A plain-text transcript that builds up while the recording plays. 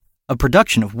a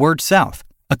production of Word South,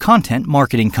 a content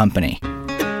marketing company.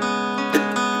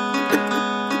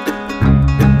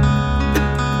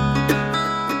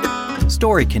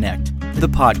 Story Connect, the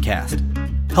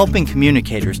podcast, helping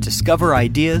communicators discover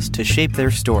ideas to shape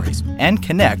their stories and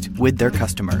connect with their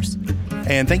customers.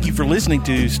 And thank you for listening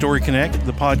to Story Connect,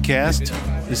 the podcast.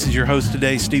 This is your host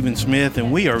today, Stephen Smith,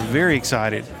 and we are very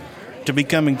excited to be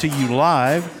coming to you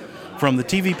live from the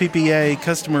TVPPA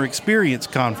Customer Experience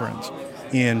Conference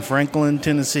in Franklin,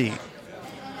 Tennessee.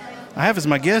 I have as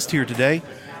my guest here today,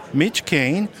 Mitch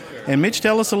Kane. And Mitch,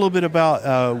 tell us a little bit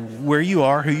about where you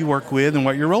are, who you work with, and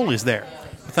what your role is there.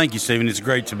 Thank you, Stephen. It's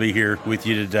great to be here with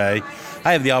you today.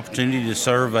 I have the opportunity to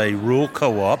serve a rural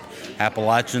co-op,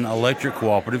 Appalachian Electric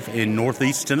Cooperative in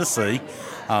Northeast Tennessee.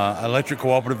 Electric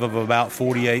cooperative of about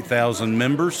 48,000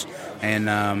 members, and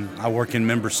I work in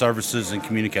member services and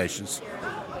communications.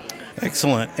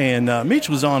 Excellent. And Mitch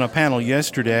was on a panel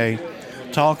yesterday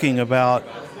talking about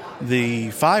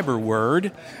the fiber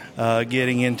word,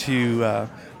 getting into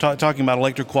talking about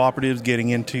electric cooperatives, getting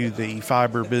into the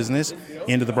fiber business,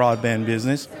 into the broadband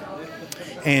business.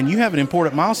 And you have an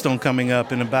important milestone coming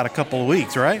up in about a couple of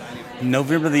weeks, right?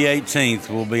 November the 18th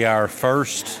will be our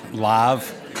first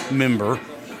live member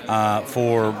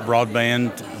for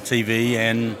broadband, TV,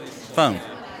 and phone.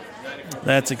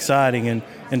 That's exciting.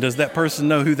 And does that person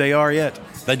know who they are yet?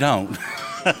 They don't.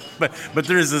 but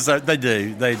there is this. They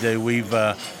do.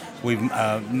 We've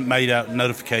made out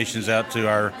notifications out to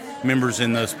our members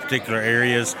in those particular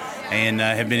areas and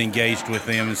have been engaged with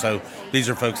them. And so these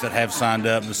are folks that have signed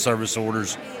up. The service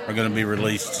orders are going to be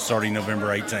released starting November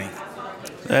 18th.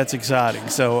 That's exciting.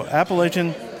 So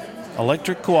Appalachian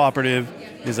Electric Cooperative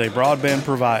is a broadband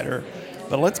provider.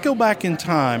 But let's go back in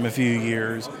time a few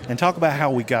years and talk about how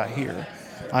we got here.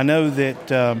 I know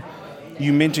that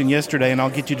you mentioned yesterday, and I'll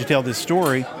get you to tell this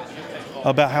story,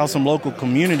 about how some local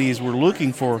communities were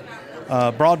looking for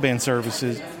broadband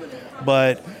services,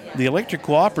 but the electric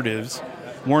cooperatives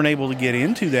weren't able to get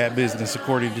into that business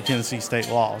according to Tennessee state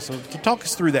law. So to talk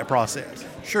us through that process.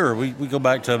 Sure. We go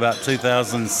back to about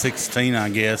 2016, I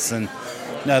guess, and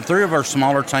three of our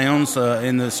smaller towns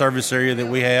in the service area that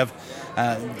we have,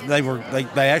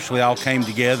 they actually all came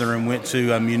together and went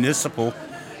to a municipal,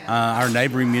 our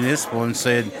neighboring municipal, and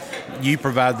said, "You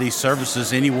provide these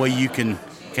services any way you can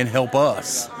help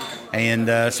us."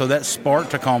 And so that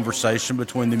sparked a conversation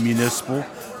between the municipal,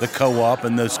 the co-op,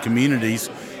 and those communities,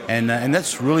 and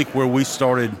that's really where we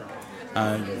started,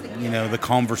 the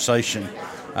conversation.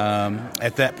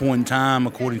 At that point in time,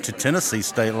 according to Tennessee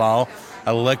state law,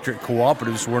 electric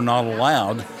cooperatives were not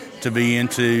allowed to be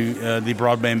into the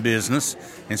broadband business,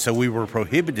 and so we were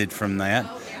prohibited from that.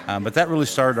 But that really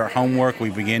started our homework. We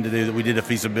began to do that. We did a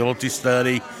feasibility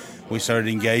study. We started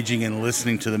engaging and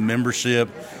listening to the membership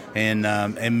and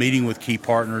meeting with key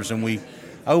partners, and we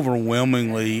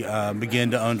overwhelmingly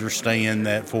began to understand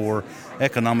that for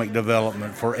economic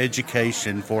development, for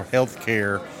education, for health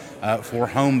care, for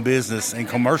home business and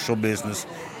commercial business,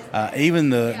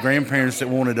 even the grandparents that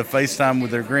wanted to FaceTime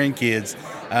with their grandkids,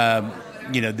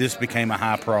 this became a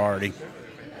high priority.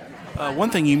 One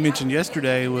thing you mentioned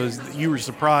yesterday was that you were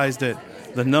surprised at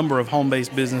the number of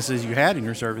home-based businesses you had in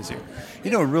your service here.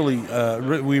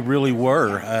 We really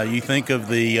were. You think of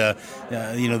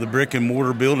the brick and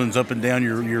mortar buildings up and down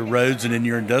your roads and in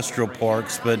your industrial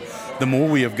parks, but the more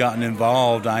we have gotten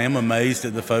involved, I am amazed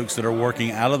at the folks that are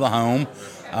working out of the home,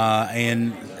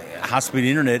 and high-speed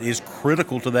internet is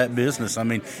critical to that business. I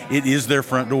mean, it is their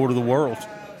front door to the world.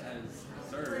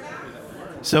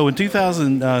 So in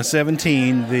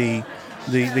 2017, the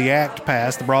act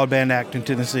passed, the Broadband Act in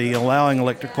Tennessee, allowing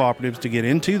electric cooperatives to get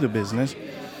into the business.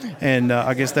 And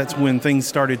I guess that's when things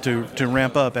started to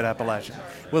ramp up at Appalachian.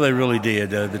 Well, they really did.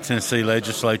 The Tennessee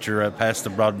legislature passed the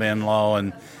broadband law,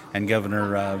 and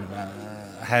Governor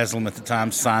Haslam at the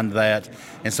time signed that.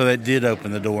 And so that did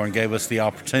open the door and gave us the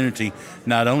opportunity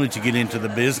not only to get into the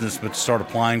business, but to start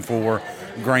applying for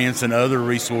grants and other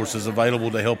resources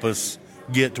available to help us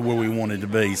get to where we wanted to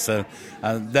be. So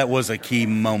that was a key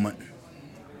moment.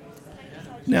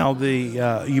 Now,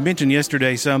 you mentioned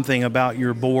yesterday something about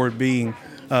your board being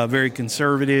very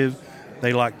conservative.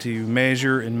 They like to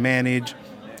measure and manage.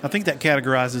 I think that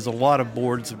categorizes a lot of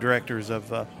boards of directors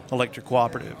of electric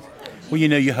cooperatives. Well,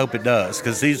 you hope it does,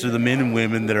 because these are the men and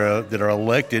women that are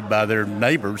elected by their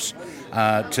neighbors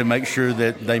to make sure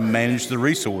that they manage the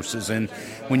resources. And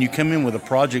when you come in with a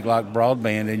project like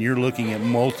broadband and you're looking at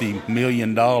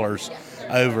multi-million dollars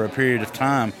over a period of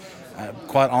time,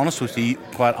 quite honestly,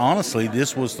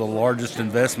 this was the largest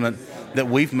investment that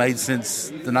we've made since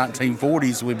the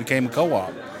 1940s. We became a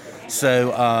co-op.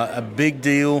 So a big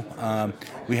deal.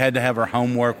 We had to have our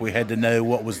homework. We had to know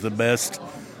what was the best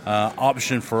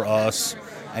option for us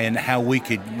and how we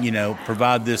could,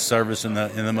 provide this service in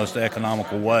the most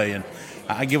economical way. And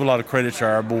I give a lot of credit to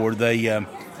our board. They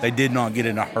did not get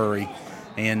in a hurry.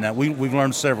 And we've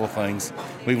learned several things.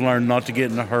 We've learned not to get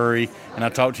in a hurry. And I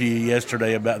talked to you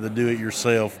yesterday about the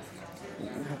do-it-yourself.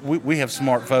 We have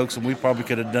smart folks, and we probably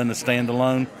could have done a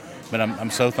standalone, but I'm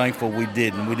so thankful we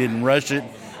didn't. We didn't rush it,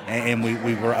 and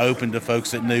we were open to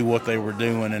folks that knew what they were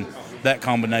doing, and that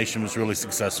combination was really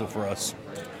successful for us.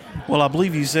 Well, I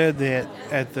believe you said that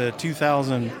at the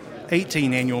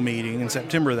 2018 annual meeting in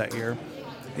September of that year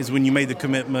is when you made the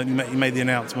commitment, you made the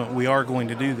announcement, we are going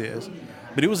to do this.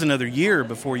 But it was another year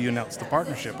before you announced the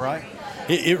partnership, right?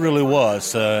 It really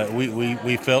was.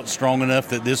 We felt strong enough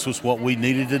that this was what we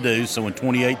needed to do. So in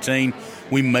 2018,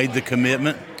 we made the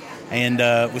commitment,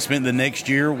 and we spent the next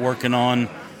year working on,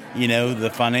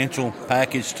 the financial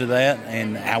package to that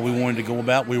and how we wanted to go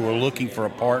about. We were looking for a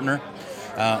partner.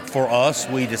 For us,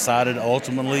 we decided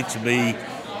ultimately to be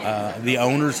the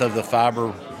owners of the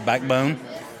fiber backbone.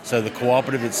 So the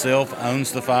cooperative itself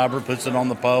owns the fiber, puts it on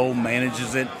the pole,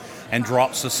 manages it, and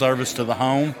drops the service to the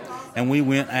home. And we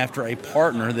went after a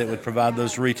partner that would provide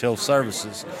those retail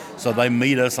services. So they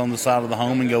meet us on the side of the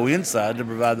home and go inside to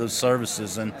provide those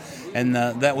services. And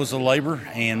that was a labor,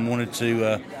 and wanted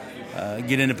to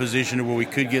get in a position where we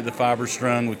could get the fiber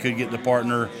strung, we could get the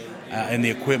partner and the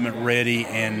equipment ready.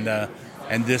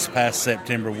 And this past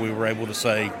September, we were able to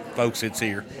say, folks, it's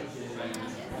here.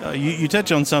 You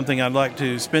touch on something I'd like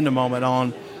to spend a moment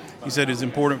on. You said it's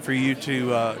important for you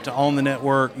to own the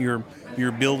network.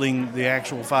 You're building the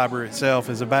actual fiber itself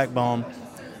as a backbone.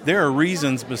 There are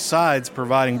reasons besides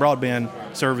providing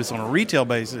broadband service on a retail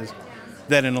basis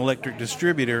that an electric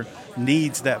distributor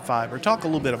needs that fiber. Talk a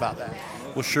little bit about that.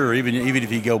 Well, sure. Even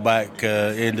if you go back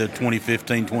into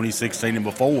 2015, 2016, and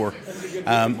before,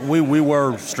 we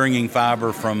were stringing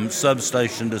fiber from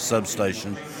substation to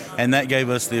substation, and that gave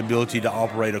us the ability to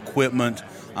operate equipment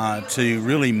to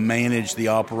really manage the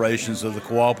operations of the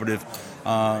cooperative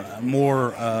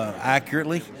more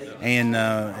accurately and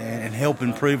help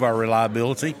improve our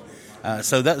reliability.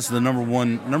 So that's the number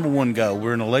one goal.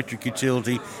 We're an electric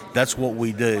utility. That's what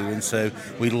we do, and so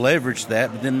we leveraged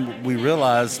that. But then we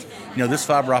realized, this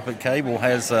fiber optic cable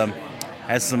has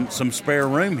some spare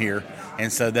room here,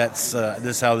 and so that's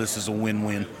how this is a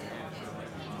win-win.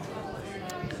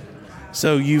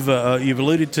 So you've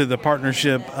alluded to the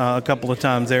partnership a couple of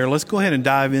times there. Let's go ahead and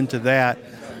dive into that.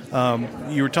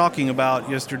 You were talking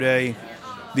about yesterday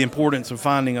the importance of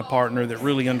finding a partner that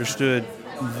really understood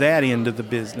that end of the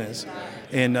business.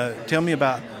 And tell me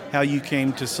about how you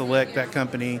came to select that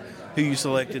company, who you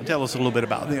selected. Tell us a little bit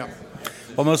about them.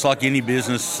 Well, most like any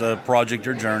business project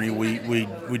or journey,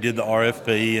 we did the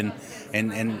RFP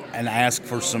and asked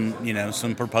for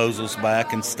some proposals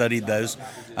back and studied those.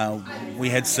 We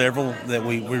had several that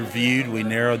we reviewed. We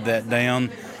narrowed that down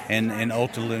and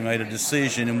ultimately made a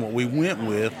decision. And what we went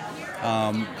with,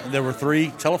 there were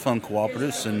 3 telephone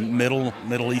cooperatives in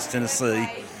Middle East Tennessee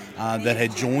that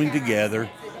had joined together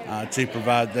to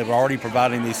provide. They were already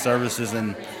providing these services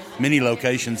in many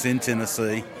locations in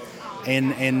Tennessee.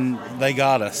 And they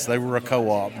got us. They were a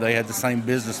co-op. They had the same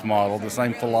business model, the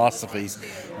same philosophies.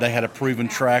 They had a proven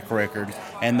track record,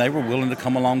 and they were willing to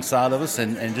come alongside of us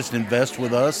and just invest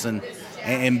with us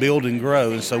and build and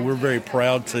grow. And so we're very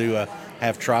proud to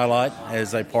have Tri-Lite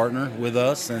as a partner with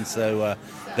us. And so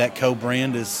that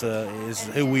co-brand is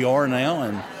who we are now,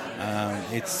 and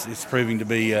it's proving to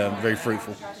be very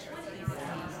fruitful.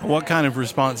 What kind of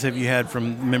response have you had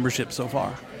from membership so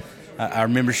far? Our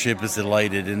membership is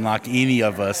elated, and like any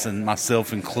of us, and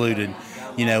myself included,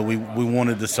 we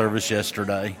wanted the service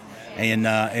yesterday,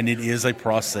 and it is a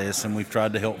process, and we've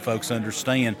tried to help folks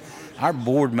understand. Our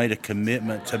board made a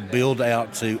commitment to build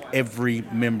out to every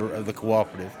member of the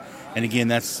cooperative, and again,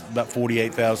 that's about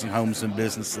 48,000 homes and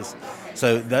businesses.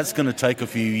 So that's going to take a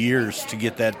few years to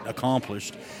get that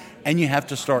accomplished, and you have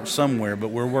to start somewhere. But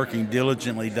we're working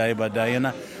diligently day by day, and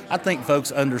I think folks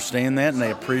understand that and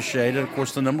they appreciate it. Of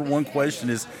course, the number one question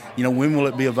is, when will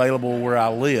it be available where I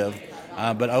live?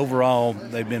 But overall,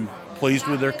 they've been pleased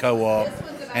with their co-op,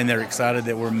 and they're excited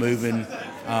that we're moving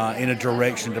in a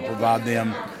direction to provide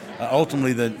them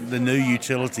ultimately the new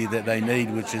utility that they need,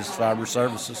 which is fiber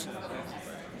services.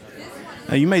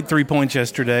 Now, you made 3 points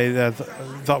yesterday that I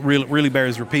thought really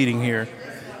bears repeating here.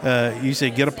 You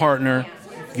said get a partner,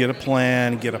 get a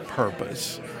plan, get a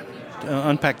purpose.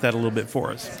 Unpack that a little bit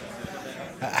for us.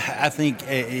 I think,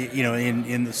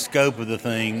 in the scope of the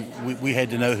thing, we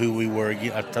had to know who we were.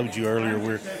 I told you earlier,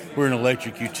 we're an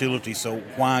electric utility, so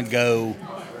why go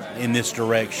in this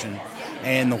direction?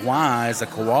 And the why as a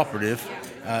cooperative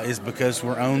is because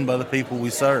we're owned by the people we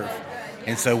serve.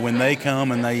 And so when they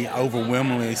come and they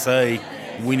overwhelmingly say,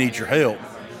 we need your help,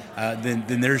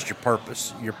 then there's your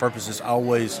purpose. Your purpose is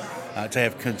always to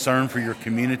have concern for your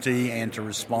community and to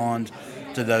respond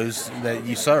to those that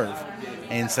you serve.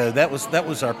 And so that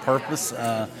was our purpose.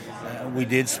 We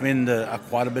did spend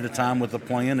quite a bit of time with the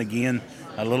plan, again,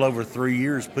 a little over 3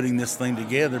 years putting this thing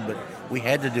together, but we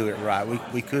had to do it right.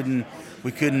 We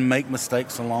couldn't make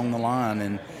mistakes along the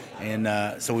line,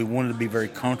 and so we wanted to be very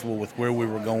comfortable with where we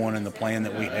were going and the plan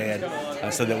that we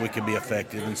had so that we could be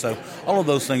effective. And so all of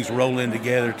those things roll in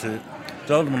together to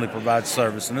ultimately provide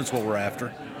service, and that's what we're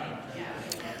after.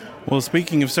 Well,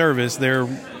 speaking of service,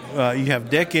 you have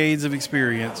decades of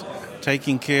experience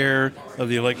taking care of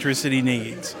the electricity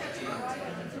needs.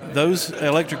 Those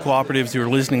electric cooperatives who are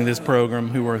listening to this program,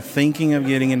 who are thinking of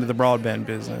getting into the broadband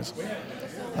business,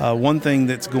 one thing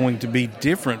that's going to be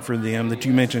different for them that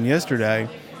you mentioned yesterday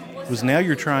was now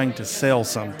you're trying to sell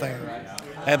something.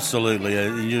 Absolutely.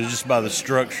 Just by the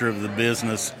structure of the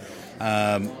business,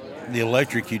 the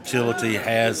electric utility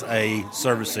has a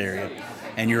service area,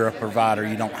 and you're a provider.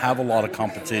 You don't have a lot of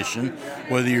competition.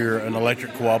 Whether you're an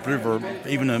electric cooperative or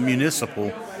even a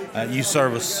municipal, you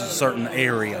serve a certain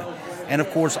area. And of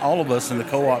course, all of us in the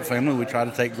co-op family, we try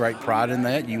to take great pride in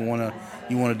that. You want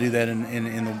to do that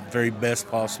in the very best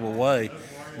possible way.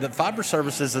 The fiber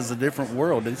services is a different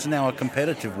world. It's now a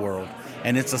competitive world,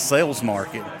 and it's a sales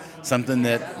market, something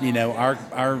that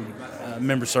our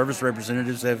member service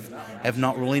representatives have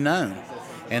not really known.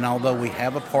 And although we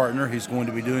have a partner who's going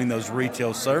to be doing those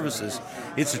retail services,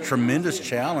 it's a tremendous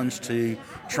challenge to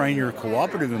train your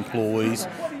cooperative employees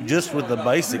just with the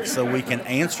basics so we can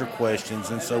answer questions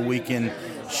and so we can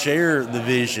share the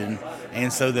vision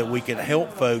and so that we can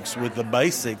help folks with the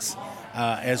basics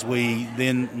as we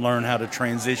then learn how to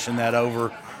transition that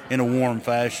over in a warm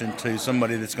fashion to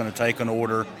somebody that's going to take an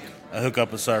order, hook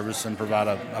up a service, and provide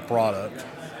a product.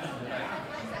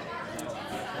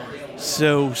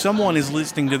 So someone is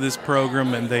listening to this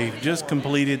program and they've just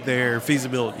completed their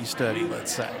feasibility study,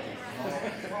 let's say.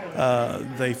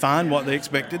 They find what they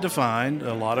expected to find,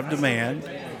 a lot of demand.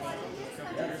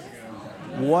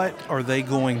 What are they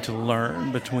going to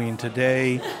learn between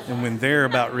today and when they're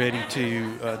about ready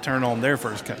to turn on their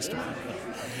first customer?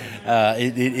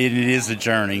 It is a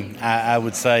journey. I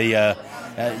would say,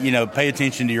 pay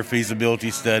attention to your feasibility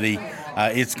study.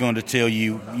 It's going to tell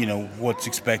you, what's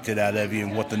expected out of you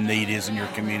and what the need is in your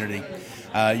community.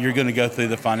 You're going to go through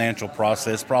the financial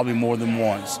process probably more than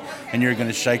once, and you're going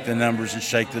to shake the numbers,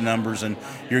 and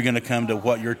you're going to come to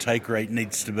what your take rate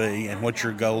needs to be and what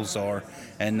your goals are,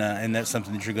 and that's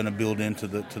something that you're going to build into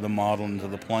the model and to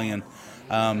the plan.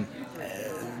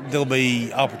 There'll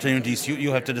be opportunities.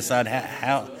 You'll have to decide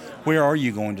where are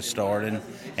you going to start,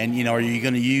 and are you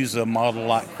going to use a model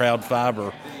like Crowd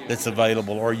Fiber that's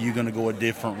available, or are you going to go a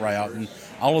different route? And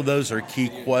all of those are key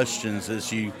questions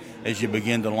as you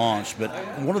begin to launch. But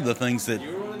one of the things that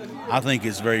I think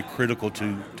is very critical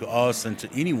to us and to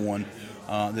anyone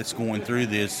that's going through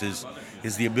this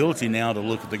is the ability now to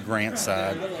look at the grant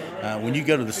side. When you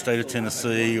go to the state of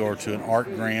Tennessee or to an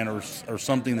ARC grant or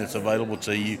something that's available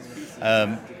to you,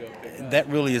 that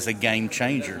really is a game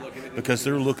changer, because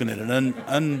they're looking at an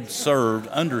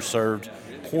underserved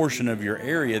portion of your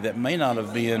area that may not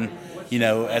have been,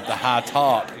 at the high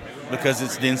top because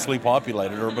it's densely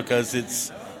populated or because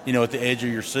it's, at the edge of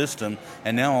your system.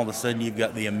 And now all of a sudden you've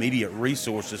got the immediate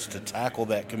resources to tackle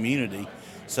that community.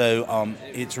 So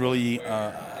it's really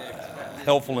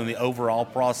helpful in the overall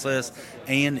process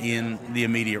and in the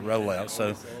immediate rollout.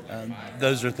 So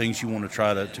those are things you want to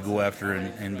try to go after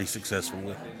and be successful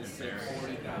with.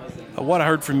 What I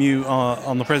heard from you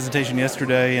on the presentation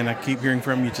yesterday, and I keep hearing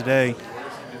from you today,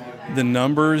 the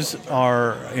numbers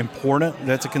are important.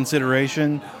 That's a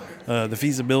consideration. The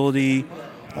feasibility,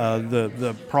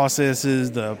 the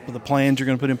processes, the plans you're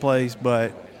going to put in place,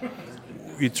 but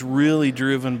it's really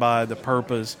driven by the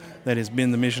purpose that has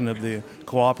been the mission of the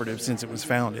cooperative since it was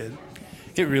founded.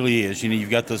 It really is. You've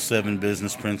got those 7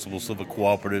 business principles of a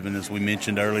cooperative, and as we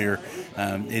mentioned earlier,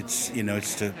 it's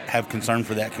to have concern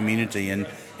for that community and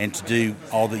to do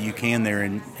all that you can there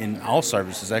in all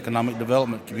services, economic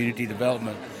development, community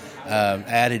development,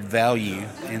 added value.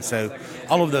 And so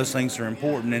all of those things are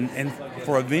important. And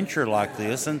for a venture like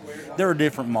this, and there are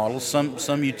different models.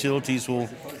 Some utilities will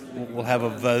have a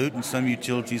vote, and some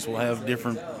utilities will have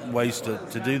different ways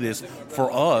to do this. For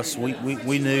us,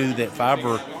 we knew that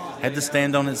fiber had to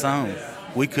stand on its own.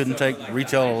 we couldn't take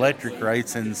retail electric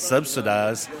rates and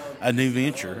subsidize a new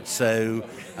venture. So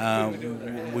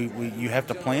you have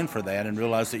to plan for that and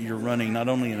realize that you're running not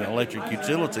only an electric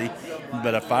utility,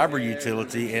 but a fiber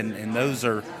utility, and those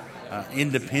are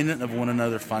independent of one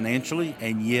another financially,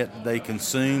 and yet they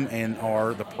consume and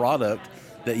are the product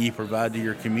that you provide to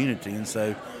your community. And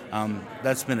so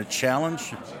that's been a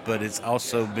challenge, but it's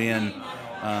also been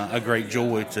a great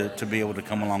joy to be able to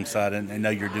come alongside and know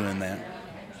you're doing that.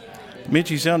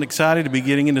 Mitch, you sound excited to be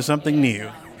getting into something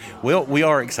new. Well, we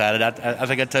are excited. I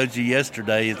think I told you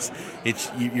yesterday.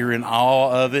 It's you're in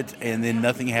awe of it, and then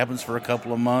nothing happens for a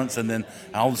couple of months, and then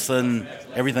all of a sudden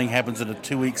everything happens in a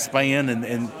 2-week span,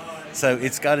 and so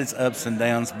it's got its ups and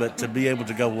downs. But to be able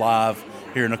to go live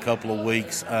here in a couple of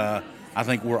weeks, I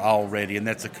think we're all ready, and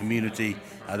that's a community,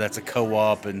 that's a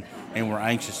co-op, and we're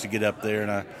anxious to get up there.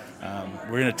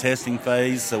 And we're in a testing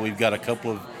phase, so we've got a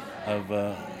couple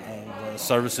of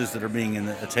services that are being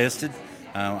tested.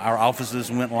 Our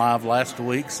offices went live last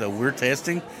week, so we're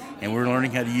testing, and we're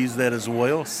learning how to use that as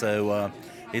well. So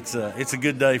it's a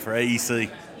good day for AEC.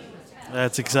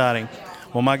 That's exciting.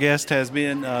 Well, my guest has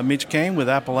been Mitch Kane with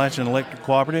Appalachian Electric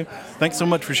Cooperative. Thanks so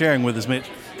much for sharing with us, Mitch.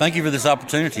 Thank you for this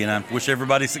opportunity, and I wish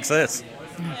everybody success.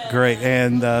 Great.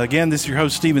 And again, this is your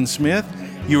host, Stephen Smith.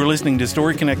 You are listening to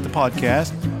Story Connect, the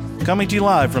podcast, coming to you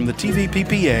live from the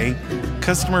TVPPA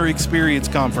Customer Experience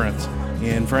Conference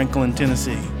in Franklin,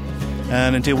 Tennessee.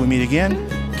 And until we meet again,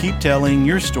 keep telling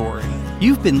your story.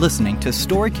 You've been listening to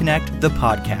Story Connect, the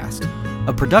podcast,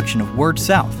 a production of Word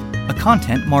South, a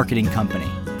content marketing company.